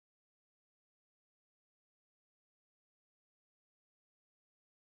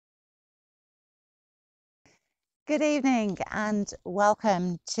Good evening and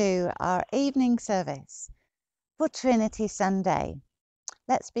welcome to our evening service for Trinity Sunday.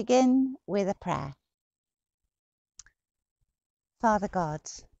 Let's begin with a prayer. Father God,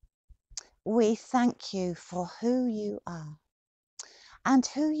 we thank you for who you are and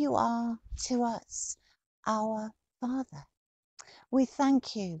who you are to us, our Father. We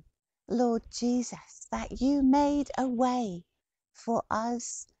thank you, Lord Jesus, that you made a way for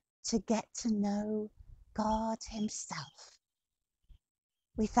us to get to know God himself.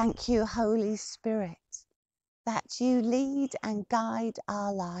 We thank you, Holy Spirit, that you lead and guide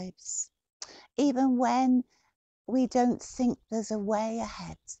our lives. Even when we don't think there's a way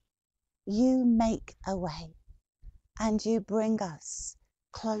ahead, you make a way and you bring us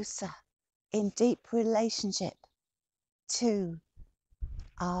closer in deep relationship to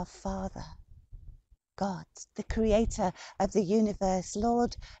our Father, God, the creator of the universe.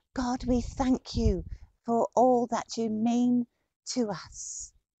 Lord God, we thank you for all that you mean to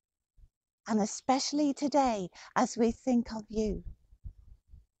us. And especially today, as we think of you,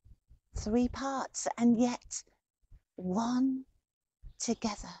 3 parts and yet one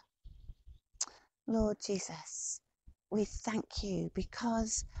together. Lord Jesus, we thank you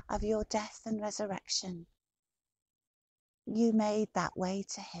because of your death and resurrection. You made that way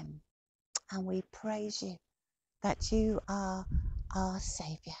to him, and we praise you that you are our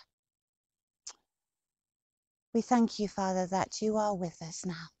Saviour. We thank you, Father, that you are with us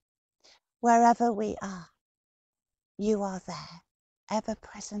now. Wherever we are, you are there, ever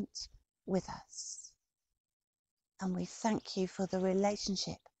present with us. And we thank you for the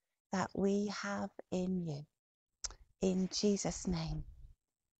relationship that we have in you. In Jesus' name,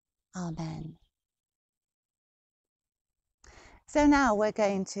 amen. So now we're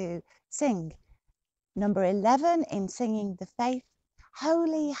going to sing number 11 in Singing the Faith,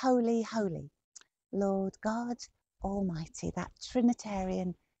 Holy, Holy, Holy, Lord God Almighty, that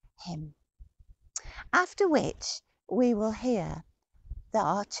Trinitarian hymn. After which we will hear there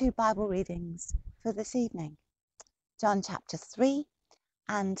are 2 Bible readings for this evening, John chapter 3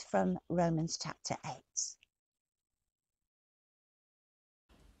 and from Romans chapter 8.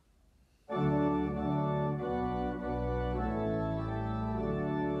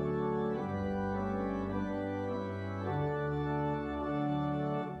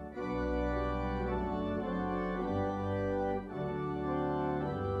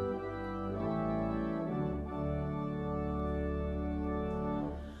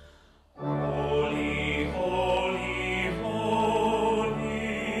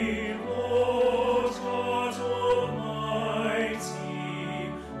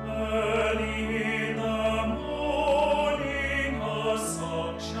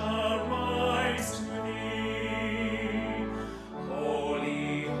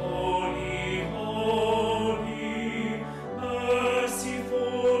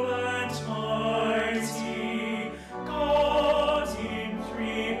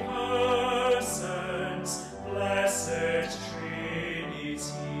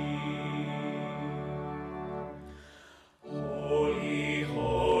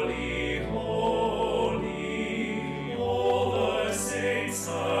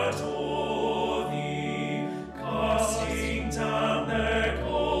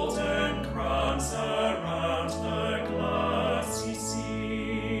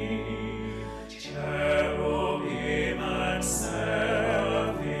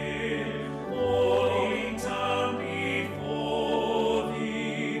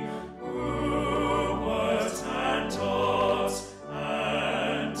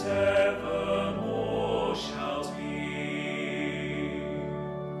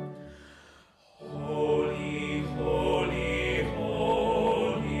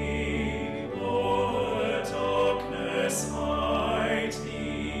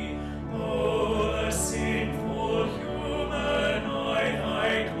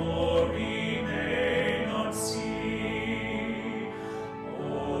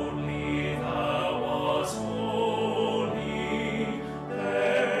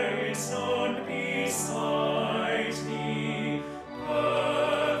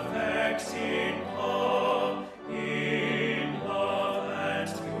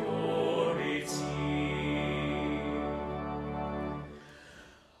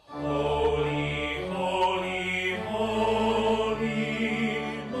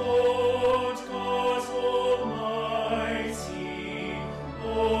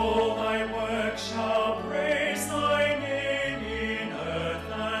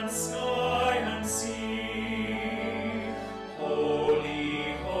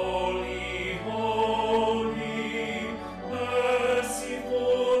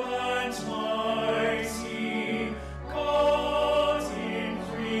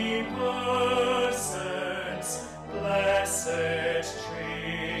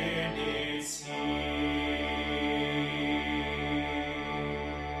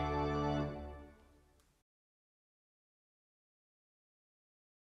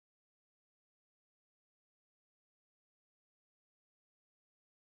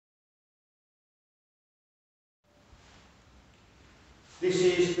 This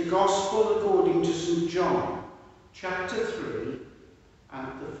is the Gospel according to St. John, chapter 3, and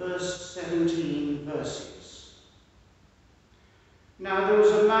the first 17 verses. Now there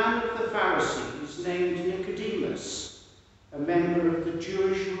was a man of the Pharisees named Nicodemus, a member of the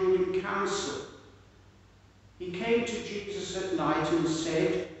Jewish ruling council. He came to Jesus at night and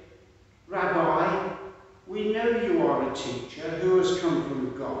said, "Rabbi, we know you are a teacher who has come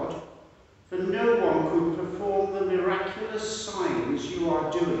from God, for no one could perform the miraculous signs you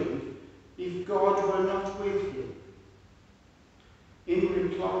are doing if God were not with him." In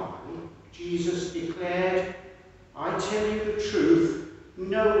reply, Jesus declared, "I tell you the truth,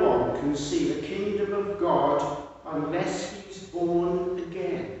 no one can see the kingdom of God unless he's born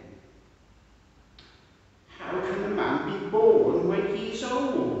again." "How can a man be born when he's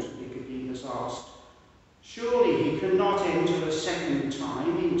old?" Nicodemus asked. "Surely he cannot enter a second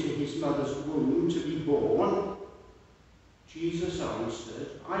time into his mother's womb to be born?" Jesus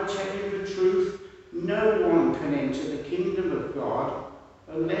answered, "I tell you the truth, no one can enter the kingdom of God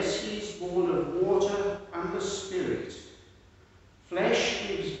unless he is born of water and the Spirit. Flesh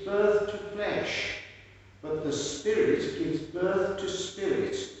gives birth to flesh, but the Spirit gives birth to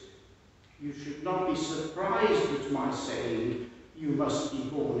spirit. You should not be surprised at my saying, 'You must be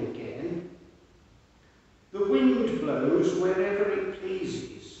born again.' The wind blows wherever it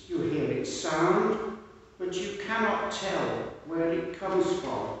pleases. You hear its sound, but you cannot tell where it comes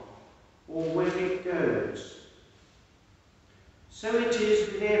from or where it goes. So it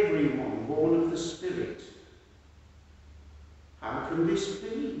is with everyone born of the Spirit." "How can this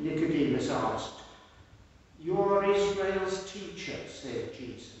be?" Nicodemus asked. "You are Israel's teacher," said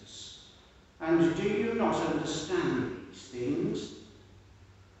Jesus, "and do you not understand these things?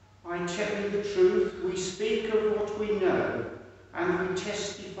 I tell you the truth, we speak of what we know, and we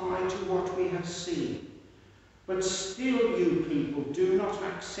testify to what we have seen. But still you people do not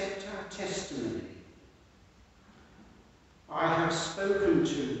accept our testimony. I have spoken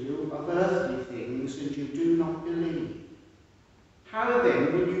to you of earthly things, and you do not believe. How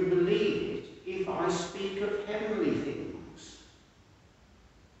then will you believe it if I speak of heavenly things?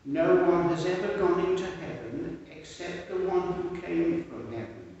 No one has ever gone into heaven except the one who came from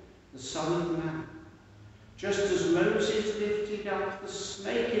heaven, the Son of Man. Just as Moses lifted up the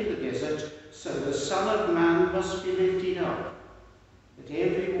snake in the desert, so the Son of Man must be lifted up, that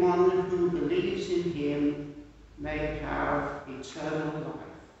everyone who believes in him may have eternal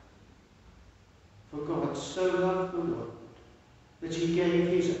life. For God so loved the world that he gave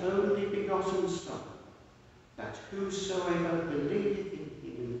his only begotten Son, that whosoever believeth in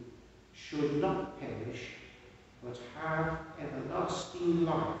him should not perish, but have everlasting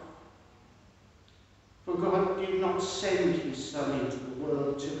life. For God did not send his Son into the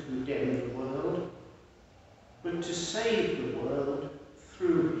world to condemn the world, but to save the world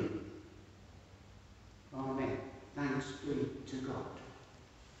through him." Amen. Thanks be to God.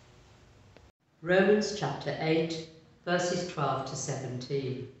 Romans chapter 8, verses 12 to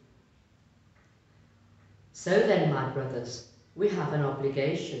 17. "So then, my brothers, we have an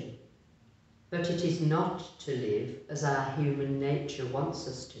obligation, but it is not to live as our human nature wants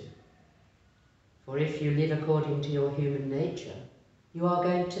us to. For if you live according to your human nature, you are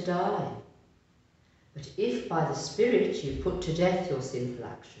going to die. But if by the Spirit you put to death your sinful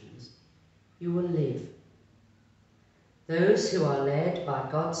actions, you will live. Those who are led by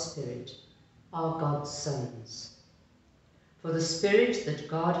God's Spirit are God's sons. For the Spirit that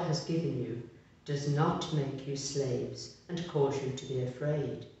God has given you does not make you slaves and cause you to be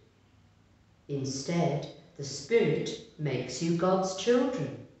afraid. Instead, the Spirit makes you God's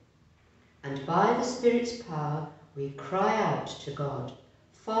children. And by the Spirit's power we cry out to God,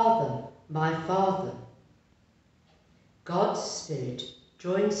 'Father, my Father.' God's Spirit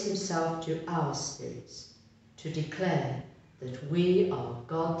joins himself to our spirits to declare that we are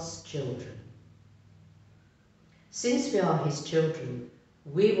God's children. Since we are his children,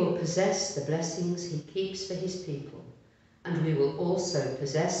 we will possess the blessings he keeps for his people, and we will also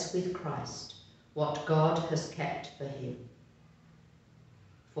possess with Christ what God has kept for him.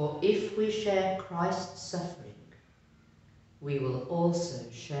 For if we share Christ's suffering, we will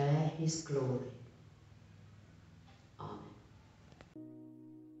also share his glory." Amen.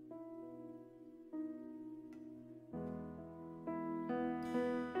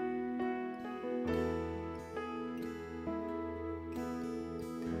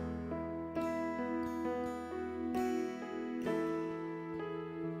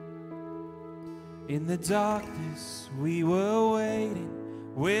 In the darkness we were waiting,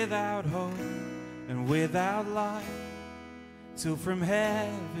 without hope and without light, till from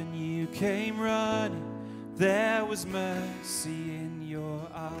heaven you came running, there was mercy in your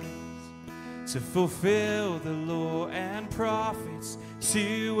eyes. To fulfill the law and prophets,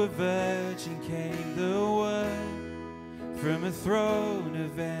 to a virgin came the word. From a throne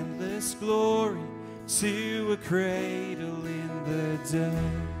of endless glory to a cradle in the dirt.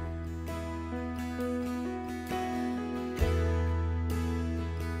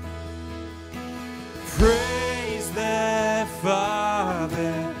 Praise the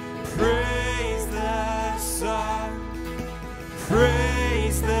Father, praise the Son,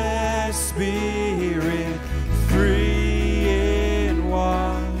 praise the Spirit, three in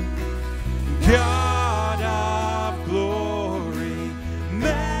one. God of glory,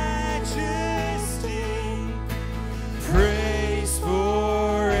 majesty, praise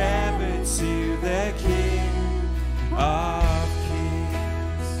forever to the King of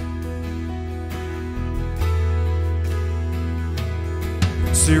Kings.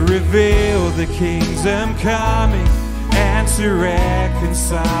 To reveal the kingdom coming and to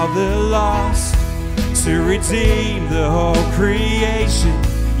reconcile the lost, to redeem the whole creation.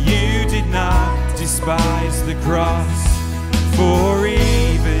 You did not despise the cross, for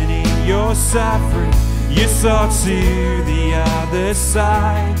even in your suffering you saw to the other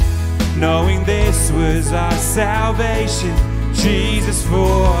side, knowing this was our salvation. Jesus,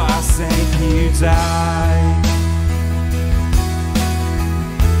 for our sake you died.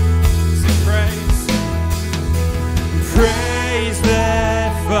 Praise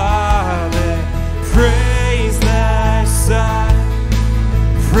the Father, praise the Son,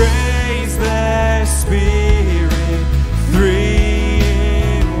 praise the Spirit, three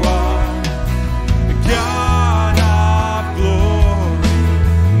in one. God of glory,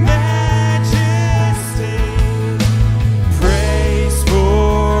 majesty, praise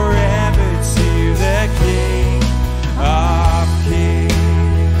forever to the King of Kings.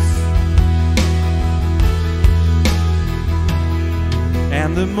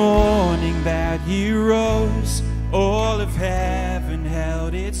 And the morning that you rose, all of heaven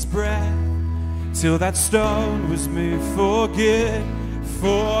held its breath, till that stone was moved for good,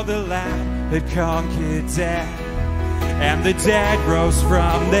 for the Lamb had conquered death. And the dead rose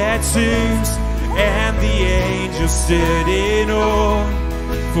from their tombs, and the angels stood in awe,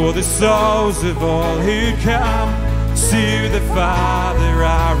 for the souls of all who come to the Father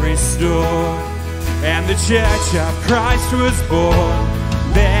are restored. And the church of Christ was born,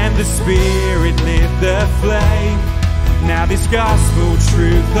 then the Spirit lit the flame. Now this gospel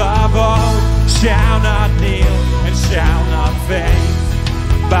truth of old shall not kneel and shall not faint.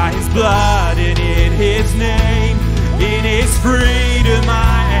 By his blood and in his name, in his freedom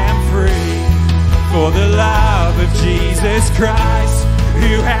I am free. For the love of Jesus Christ,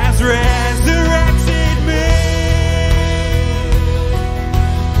 who has resurrected me.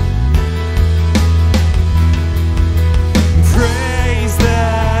 Praise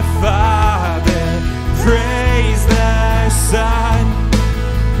the Father, praise the Son,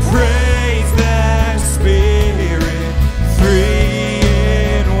 praise the Spirit, three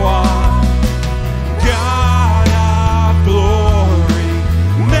in one. God of glory,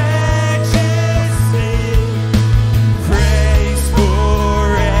 majesty, praise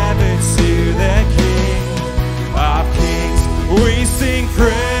forever to the King of Kings. We sing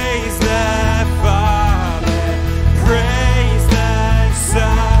praise the Father, praise the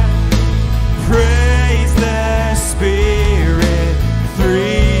Son, praise the Spirit,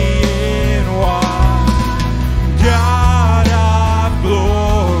 three in one. God of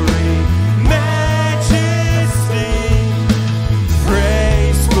glory, majesty,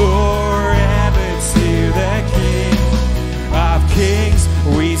 praise forever to the King of Kings.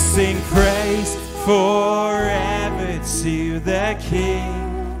 We sing praise forever to the King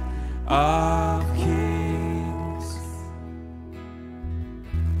of Kings.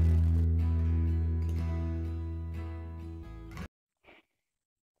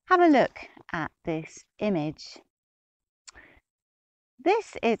 Have a look at this image.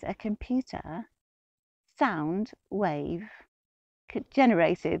 This is a computer sound wave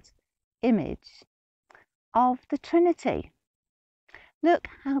generated image of the Trinity. Look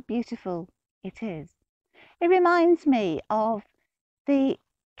how beautiful it is. It reminds me of the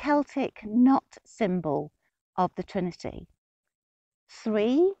Celtic knot symbol of the Trinity.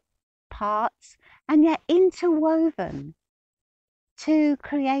 3 parts and yet interwoven to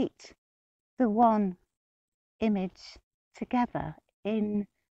create the one image together in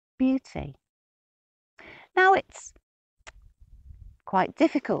beauty. Now it's quite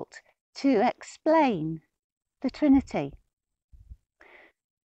difficult to explain the Trinity.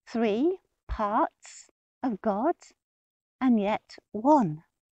 3 parts of God and yet one.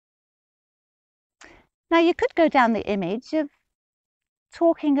 Now, you could go down the image of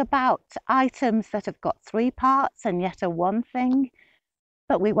talking about items that have got 3 parts and yet are one thing,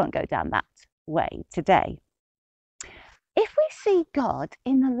 but we won't go down that way today. If we see God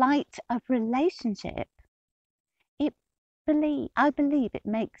in the light of relationship, I believe it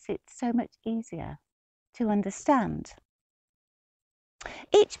makes it so much easier to understand.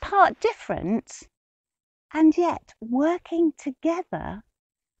 Each part different, and yet working together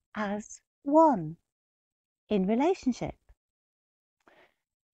as one in relationship.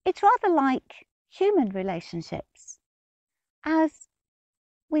 It's rather like human relationships, as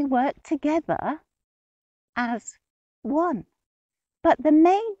we work together as one. But the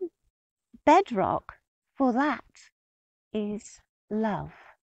main bedrock for that is love.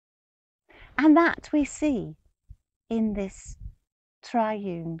 And that we see in this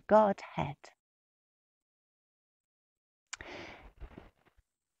triune Godhead.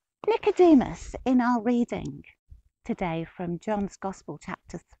 Nicodemus, in our reading today from John's Gospel,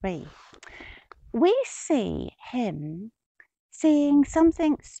 chapter 3, we see him seeing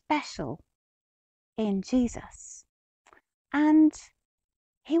something special in Jesus, and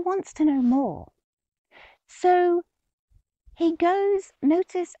he wants to know more. So he goes,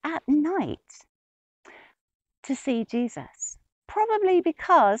 notice, at night to see Jesus, probably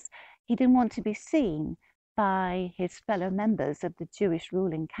because he didn't want to be seen by his fellow members of the Jewish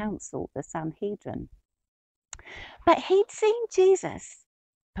ruling council, the Sanhedrin. But he'd seen Jesus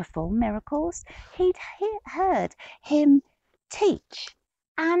perform miracles, he'd heard him teach,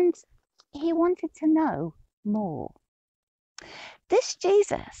 and he wanted to know more. This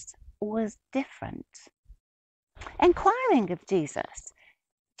Jesus was different. Inquiring of Jesus,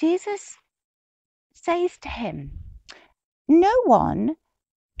 Jesus says to him, "No one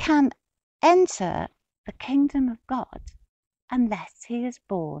can enter the kingdom of God unless he is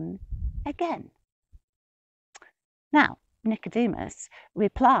born again." Now, Nicodemus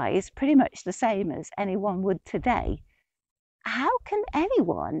replies pretty much the same as anyone would today. How can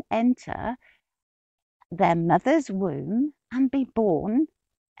anyone enter their mother's womb and be born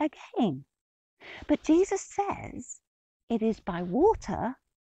again? But Jesus says it is by water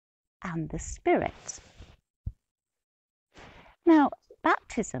and the Spirit. Now,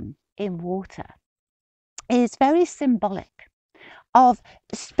 baptism in water is very symbolic of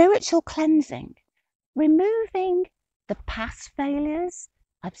spiritual cleansing, removing the past failures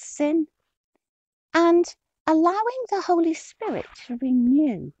of sin and allowing the Holy Spirit to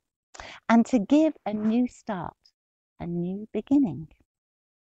renew and to give a new start, a new beginning.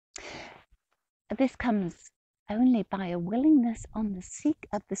 This comes only by a willingness of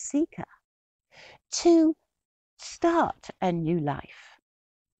the seeker to start a new life,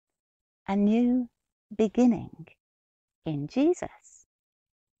 a new beginning in Jesus.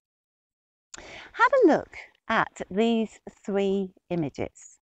 Have a look at these 3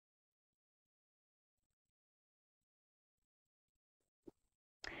 images.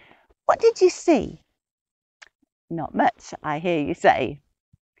 What did you see? Not much, I hear you say.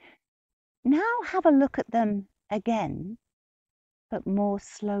 Now have a look at them again, but more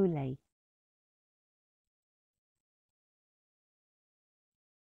slowly.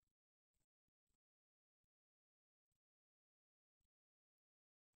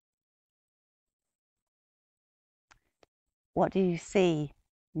 What do you see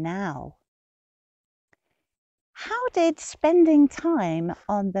now? How did spending time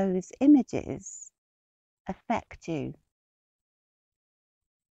on those images affect you?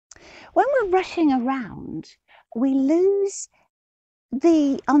 When we're rushing around, we lose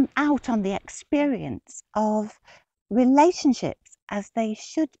out on the experience of relationships as they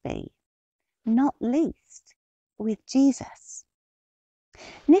should be, not least with Jesus.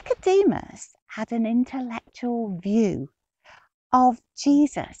 Nicodemus had an intellectual view of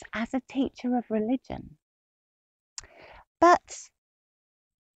Jesus as a teacher of religion. But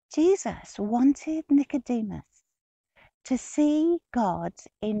Jesus wanted Nicodemus to see God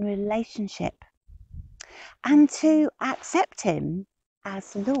in relationship and to accept him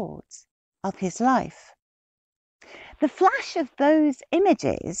as Lord of his life. The flash of those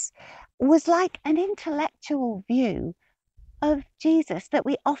images was like an intellectual view of Jesus that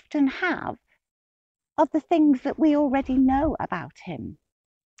we often have of the things that we already know about him.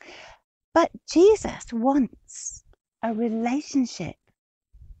 But Jesus wants a relationship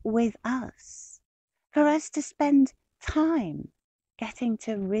with us, for us to spend time getting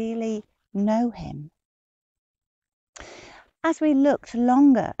to really know him. As we looked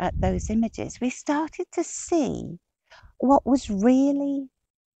longer at those images, we started to see what was really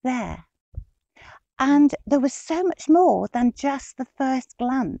there. And there was so much more than just the first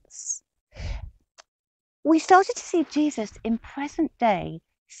glance. we started to see Jesus in present day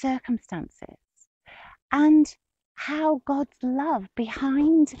circumstances and how God's love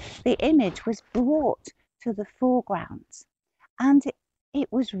behind the image was brought to the foreground. And it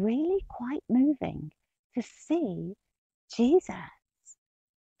was really quite moving to see Jesus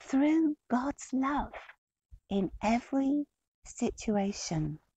through God's love in every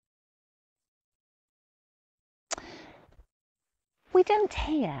situation. We don't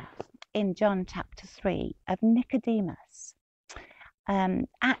hear in John chapter 3 of Nicodemus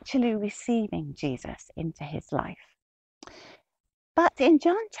actually receiving Jesus into his life. But in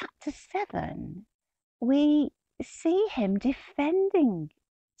John chapter 7, we see him defending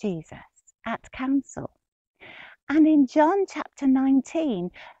Jesus at council. And in John chapter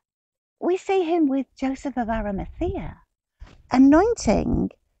 19, we see him with Joseph of Arimathea, anointing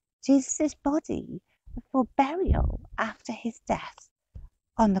Jesus' body for burial after his death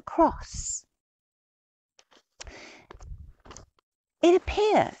on the cross. It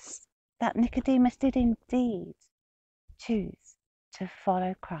appears that Nicodemus did indeed choose to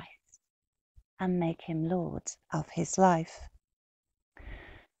follow Christ and make him Lord of his life.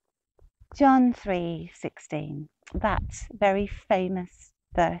 John 3:16, that very famous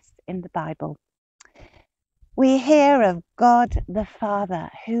verse in the Bible. We hear of God the Father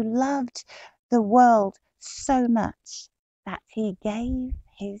who loved the world so much that he gave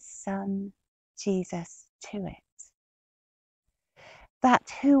his Son Jesus to it.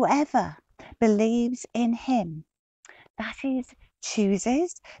 That whoever believes in him, that is,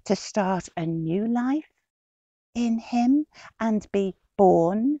 chooses to start a new life in him and be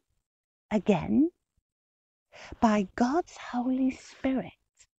born again by God's Holy Spirit,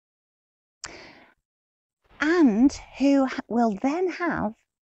 and who will then have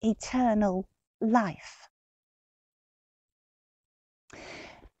eternal life.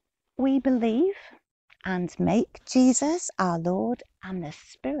 We believe and make Jesus our Lord, and the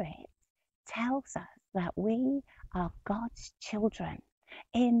Spirit tells us that we are God's children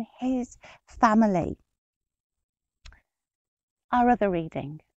in his family. Our other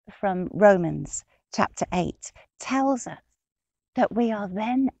reading from Romans chapter 8 tells us that we are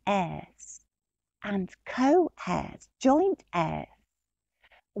then heirs and co-heirs, joint heirs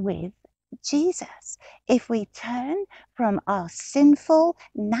with Jesus, if we turn from our sinful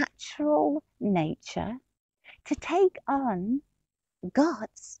natural nature to take on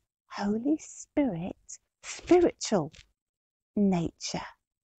God's Holy Spirit spiritual nature.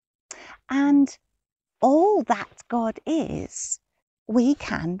 And all that God is, we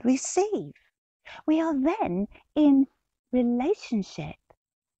can receive. We are then in relationship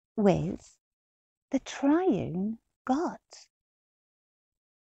with the triune God.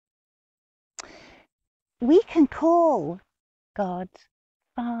 We can call God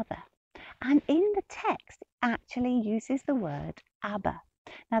Father, and in the text it actually uses the word Abba.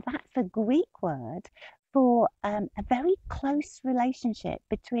 Now that's a Greek word for a very close relationship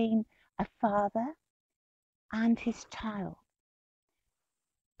between a father and his child.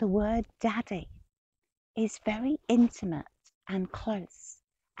 The word daddy is very intimate and close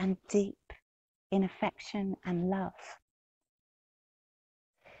and deep in affection and love.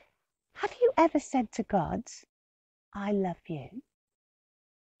 Have you ever said to God, I love you?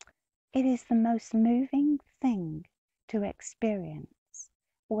 It is the most moving thing to experience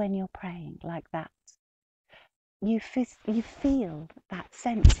when you're praying like that. You feel that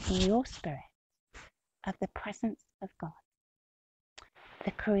sense in your spirit of the presence of God,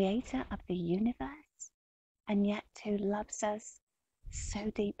 the creator of the universe, and yet who loves us so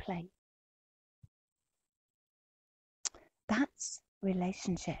deeply. That's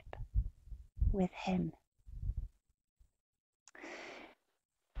relationship with him.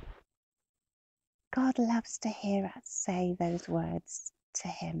 God loves to hear us say those words to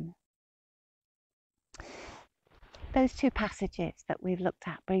him. Those two passages that we've looked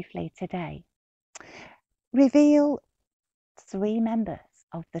at briefly today reveal three members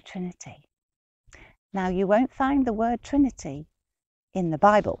of the Trinity. Now, you won't find the word Trinity in the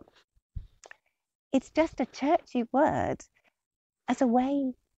Bible. It's just a churchy word as a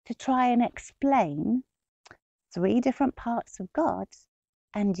way to try and explain three different parts of God,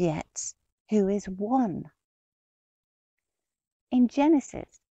 and yet who is one. In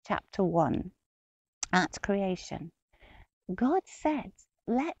Genesis chapter 1, at creation, God said,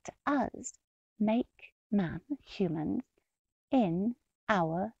 let us make man, humans, in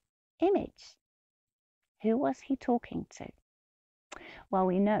our image. Who was he talking to? Well,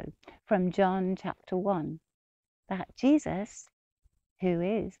 we know from John chapter 1 that Jesus, who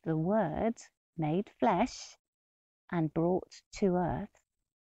is the Word made flesh and brought to earth,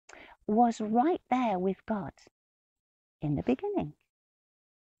 was right there with God in the beginning.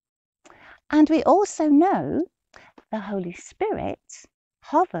 And we also know the Holy Spirit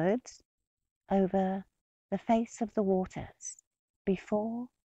hovered over the face of the waters before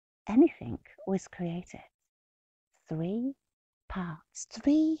anything was created. 3 parts,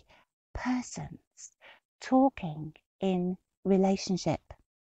 3 persons talking in relationship.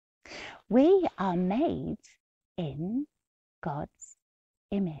 We are made in God's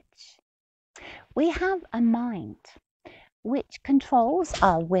image. We have a mind which controls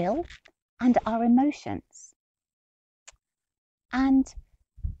our will and our emotions. And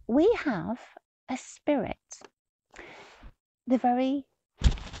we have a spirit, the very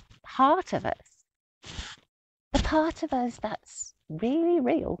heart of us, the part of us that's really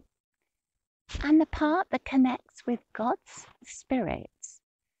real, and the part that connects with God's Spirit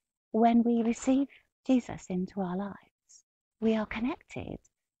when we receive Jesus into our lives. We are connected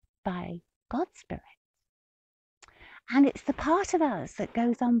by God's Spirit. And it's the part of us that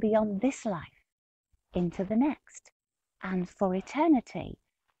goes on beyond this life into the next and for eternity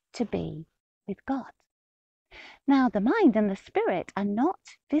to be with God. Now, the mind and the spirit are not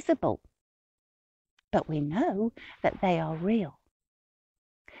visible, but we know that they are real.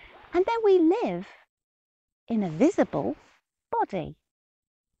 And then we live in a visible body.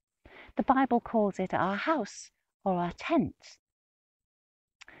 The Bible calls it our house or our tent.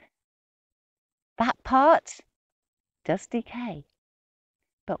 That part does decay,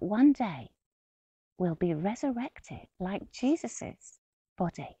 but one day will be resurrected like Jesus's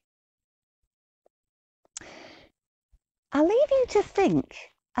body. I'll leave you to think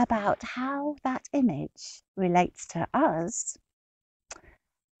about how that image relates to us,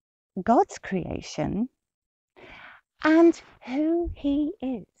 God's creation, and who He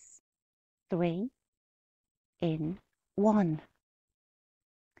is. 3 in 1.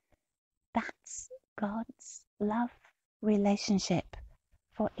 That's God's love relationship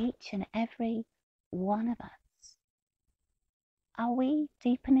for each and every one of us. Are we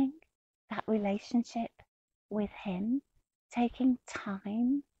deepening that relationship with Him, taking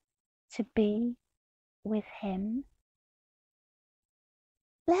time to be with Him?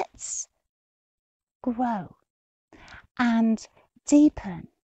 Let's grow and deepen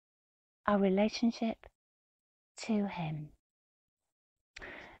our relationship to Him.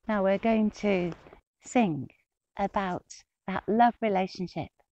 Now we're going to sing about that love relationship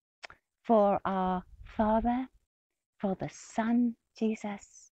for our Father, for the Son,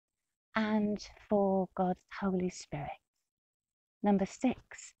 Jesus, and for God's Holy Spirit. Number 6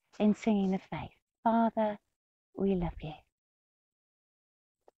 in Singing of Faith. Father, we love you.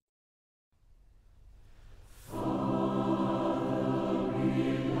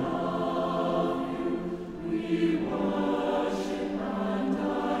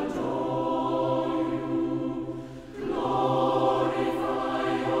 Glorify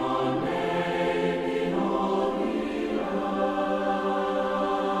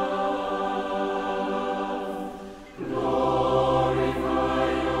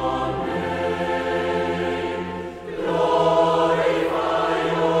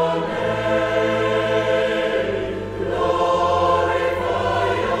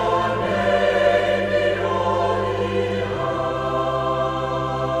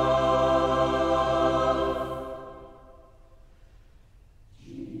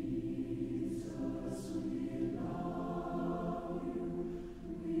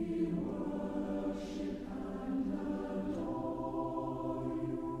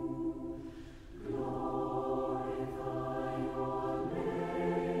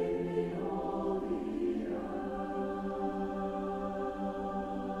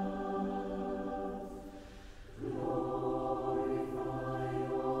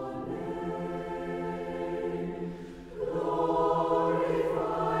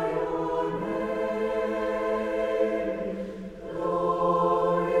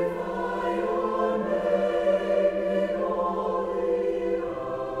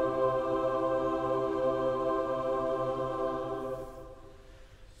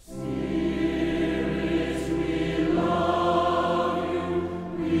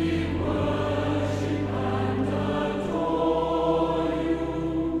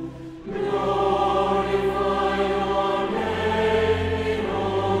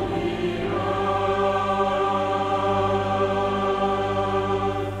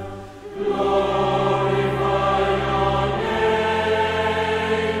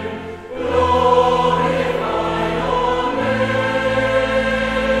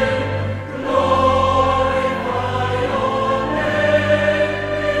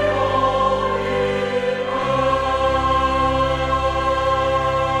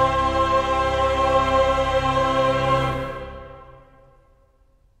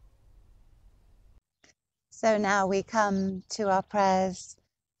So now we come to our prayers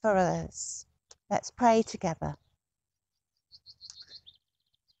for others. Let's pray together.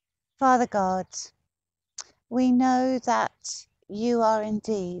 Father God, we know that you are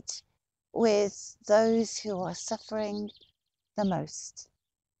indeed with those who are suffering the most.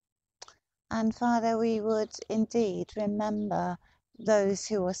 And Father, we would indeed remember those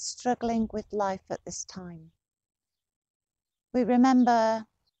who are struggling with life at this time. We remember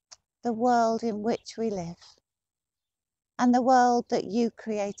the world in which we live and the world that you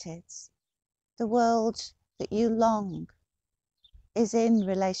created, the world that you long is in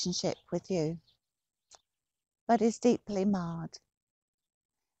relationship with you, but is deeply marred.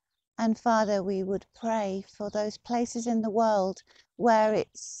 And Father, we would pray for those places in the world where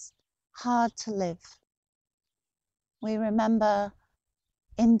it's hard to live. We remember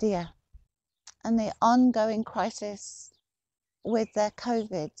India and the ongoing crisis with their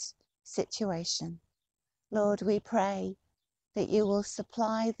COVID situation. Lord, we pray that you will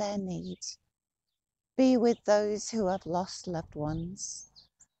supply their needs. Be with those who have lost loved ones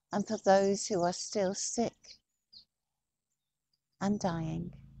and for those who are still sick and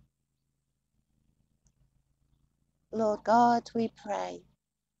dying. Lord God, we pray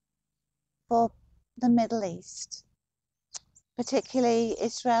for the Middle East, particularly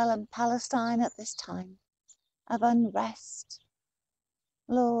Israel and Palestine at this time of unrest.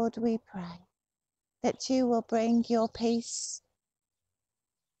 Lord, we pray that you will bring your peace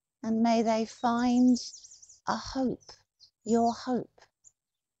and may they find a hope, your hope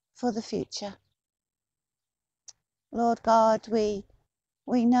for the future. Lord God, we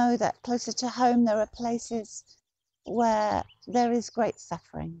know that closer to home there are places where there is great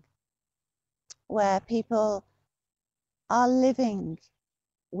suffering, where people are living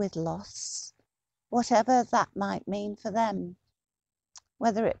with loss, whatever that might mean for them,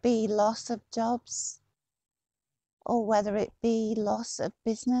 whether it be loss of jobs, or whether it be loss of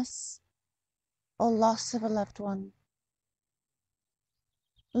business, or loss of a loved one.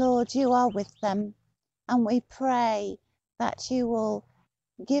 Lord, you are with them, and we pray that you will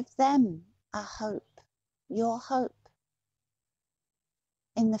give them a hope, your hope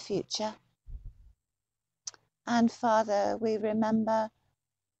in the future. And Father, we remember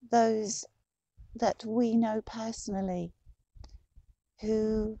those that we know personally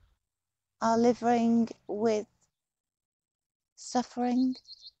who are living with suffering,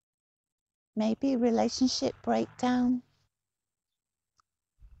 maybe relationship breakdown,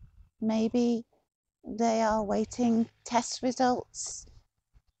 maybe they are waiting test results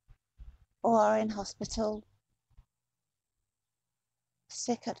or are in hospital,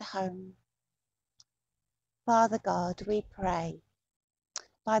 sick at home. Father God, we pray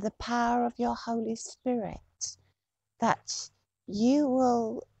by the power of your Holy Spirit that you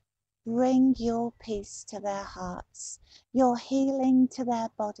will bring your peace to their hearts, your healing to their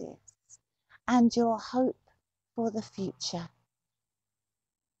bodies, and your hope for the future.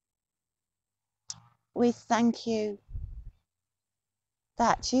 We thank you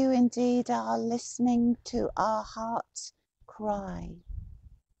that you indeed are listening to our heart's cry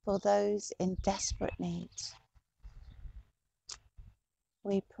for those in desperate need.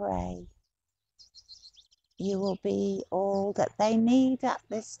 We pray you will be all that they need at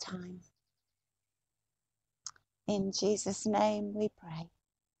this time. In Jesus' name we pray.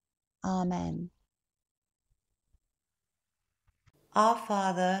 Amen. Our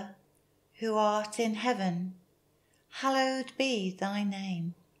Father, who art in heaven, hallowed be thy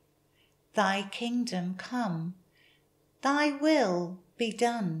name. Thy kingdom come, thy will be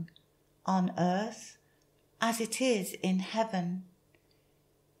done, on earth as it is in heaven.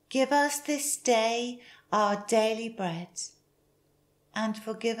 Give us this day our daily bread, and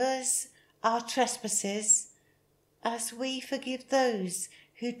forgive us our trespasses, as we forgive those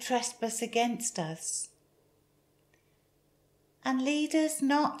who trespass against us. And lead us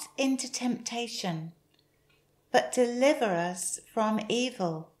not into temptation, but deliver us from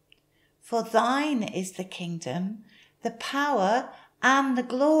evil. For thine is the kingdom, the power, and the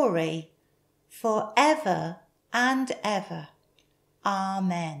glory, for ever and ever.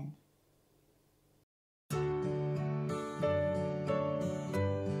 Amen.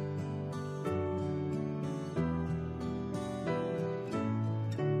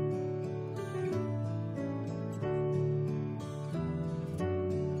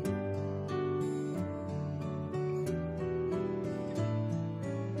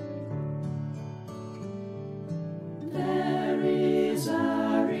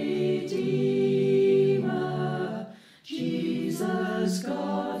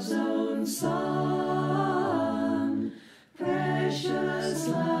 God's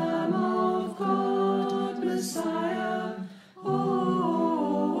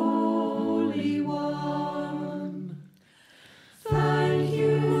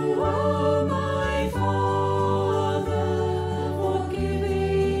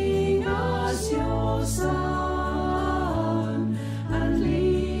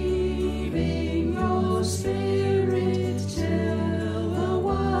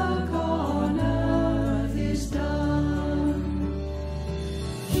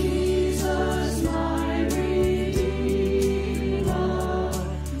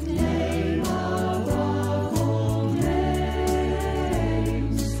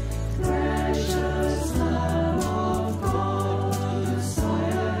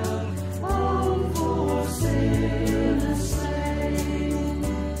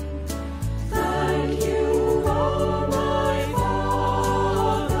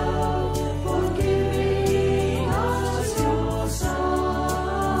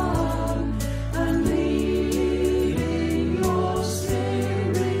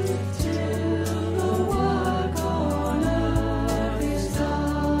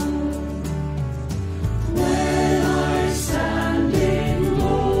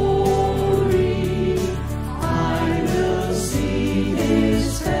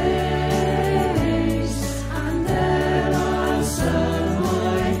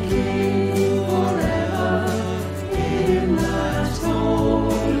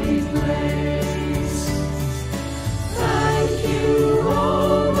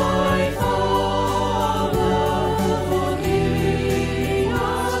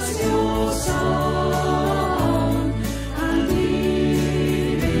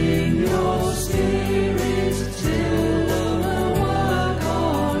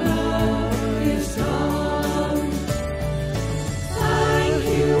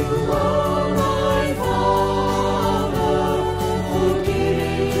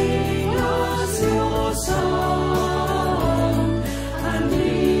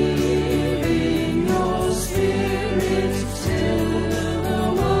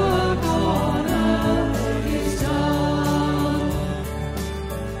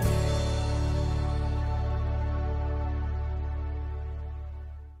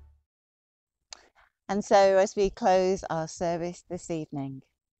And so as we close our service this evening,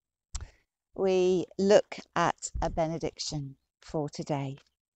 we look at a benediction for today.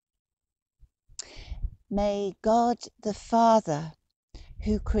 May God the Father,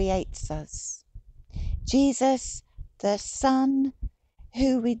 who creates us, Jesus the Son,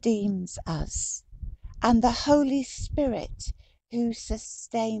 who redeems us, and the Holy Spirit, who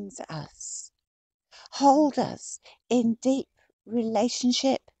sustains us, hold us in deep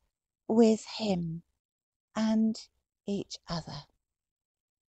relationship with Him and each other.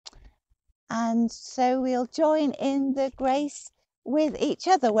 And so we'll join in the grace with each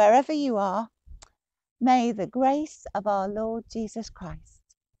other wherever you are. May the grace of our Lord Jesus Christ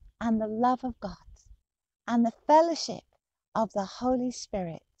and the love of God and the fellowship of the Holy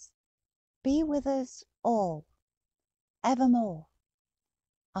Spirit be with us all, evermore.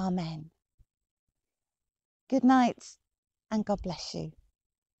 Amen. Good night and God bless you.